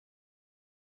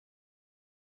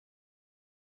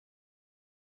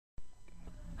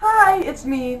it's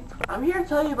me. I'm here to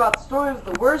tell you about the story of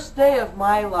the worst day of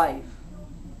my life.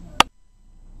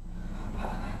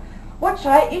 What should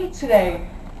I eat today?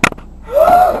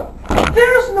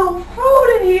 There's no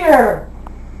food in here!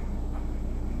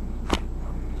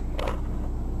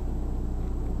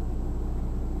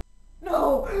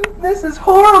 No, this is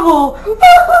horrible!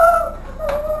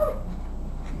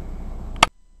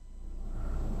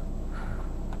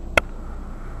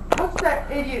 What's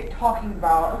that idiot talking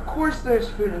about? Of course there's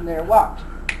food in there. Watch.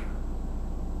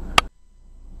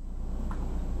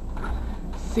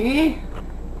 See?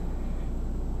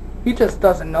 He just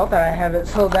doesn't know that I have it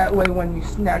so that way when you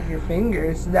snap your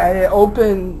fingers that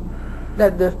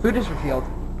that the food is revealed.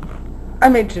 I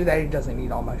made sure that he doesn't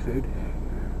eat all my food.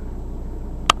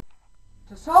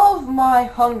 To solve my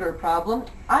hunger problem,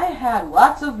 I had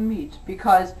lots of meat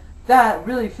because that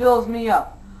really fills me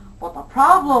up. But the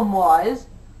problem was,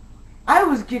 I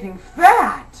was getting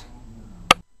fat.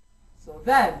 So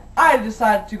then, I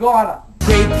decided to go on a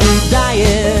grapefruit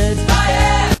diet.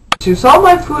 To solve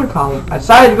my food problem, I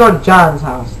decided to go to John's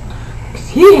house. Cause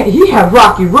he had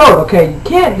Rocky Road, okay? You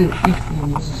can't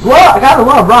I gotta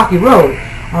love Rocky Road,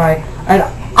 alright? And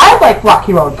I like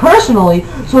Rocky Road personally,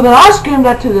 so then I screamed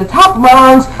that to the top of my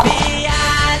lungs.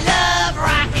 I love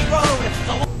Rocky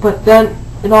Road. But then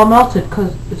it all melted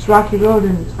because it's Rocky Road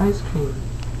and it's ice cream.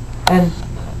 And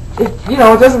it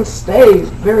doesn't stay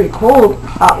very cold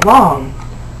that long.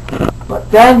 But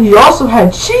then he also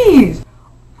had cheese.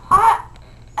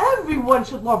 Everyone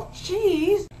should love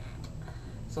cheese.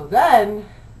 So then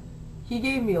he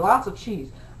gave me lots of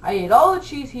cheese. I ate all the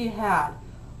cheese he had,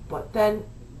 but then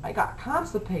I got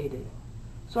constipated.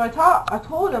 So I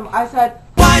told him, I said,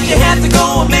 "Why'd you have to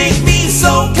go and make me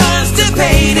so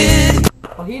constipated?"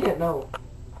 Well, he didn't know.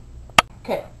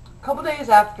 Okay, a couple days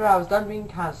after I was done being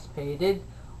constipated,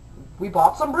 we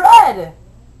bought some bread.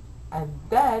 And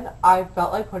then I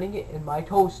felt like putting it in my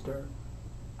toaster.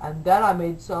 And then I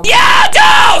made some...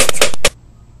 toast!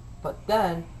 But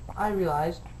then I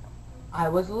realized I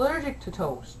was allergic to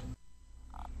toast.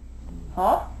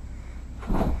 Huh?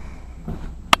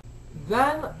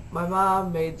 Then my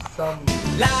mom made some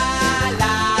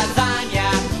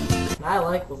lasagna. And I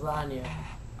like lasagna.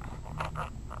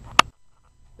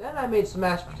 Then I made some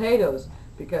mashed potatoes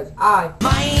because I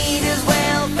might as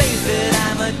well face it,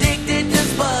 I'm addicted to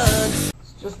bugs.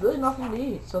 It's just really nothing to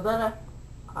eat. So then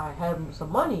I had some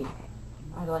money.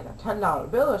 I had like a $10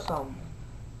 bill or something.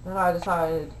 Then I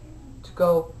decided to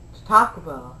go to Taco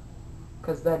Bell.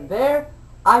 Because then there,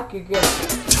 I could get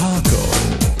Taco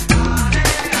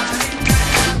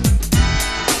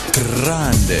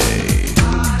Grande.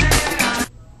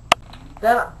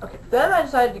 Then I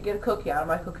decided to get a cookie out of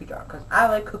my cookie jar. Because I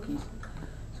like cookies.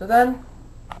 So then,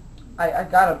 I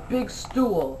got a big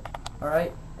stool.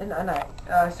 Alright? And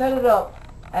I set it up.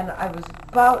 And I was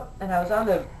on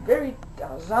the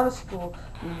stool,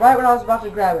 and right when I was about to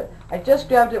grab it, I just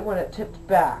grabbed it when it tipped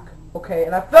back, okay,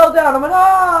 and I fell down, I went,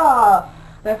 ah!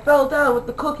 And I fell down with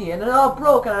the cookie, and it all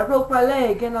broke, and I broke my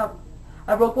leg, and I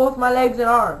broke both my legs and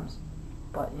arms.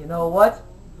 But you know what?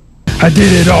 I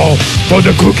did it all for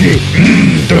the cookie,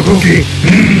 the cookie,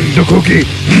 the cookie.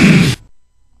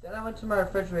 Then I went to my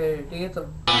refrigerator to get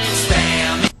some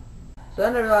Spam. So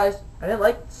then I realized I didn't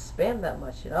like Spam that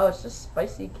much, it's just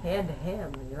spicy canned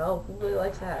ham, who really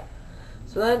likes that?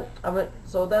 So then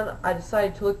I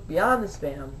decided to look beyond the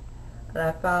Spam, and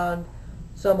I found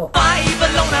some of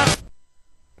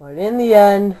But in the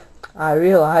end, I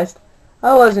realized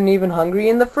I wasn't even hungry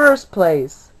in the first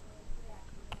place.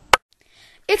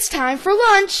 It's time for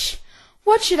lunch.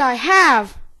 What should I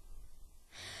have?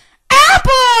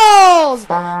 Apples!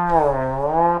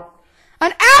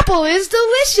 An apple is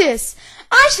delicious.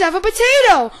 I should have a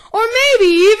potato, or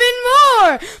maybe even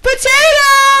more. Potatoes!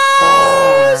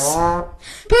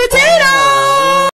 Potatoes!